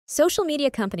Social media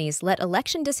companies let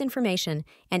election disinformation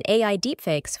and AI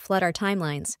deepfakes flood our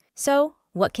timelines. So,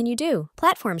 what can you do?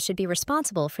 Platforms should be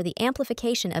responsible for the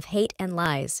amplification of hate and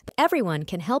lies. Everyone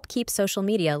can help keep social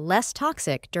media less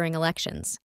toxic during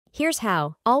elections. Here's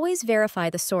how. Always verify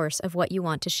the source of what you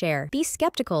want to share. Be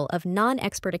skeptical of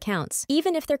non-expert accounts,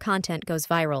 even if their content goes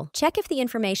viral. Check if the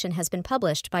information has been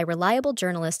published by reliable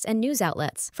journalists and news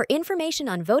outlets. For information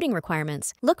on voting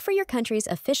requirements, look for your country's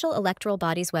official electoral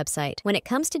body's website. When it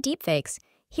comes to deepfakes,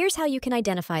 here's how you can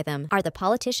identify them. Are the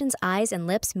politician's eyes and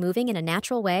lips moving in a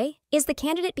natural way? Is the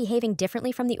candidate behaving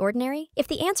differently from the ordinary? If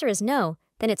the answer is no,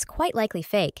 then it's quite likely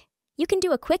fake. You can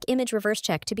do a quick image reverse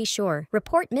check to be sure.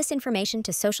 Report misinformation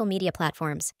to social media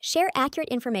platforms. Share accurate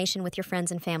information with your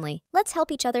friends and family. Let's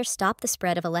help each other stop the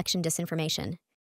spread of election disinformation.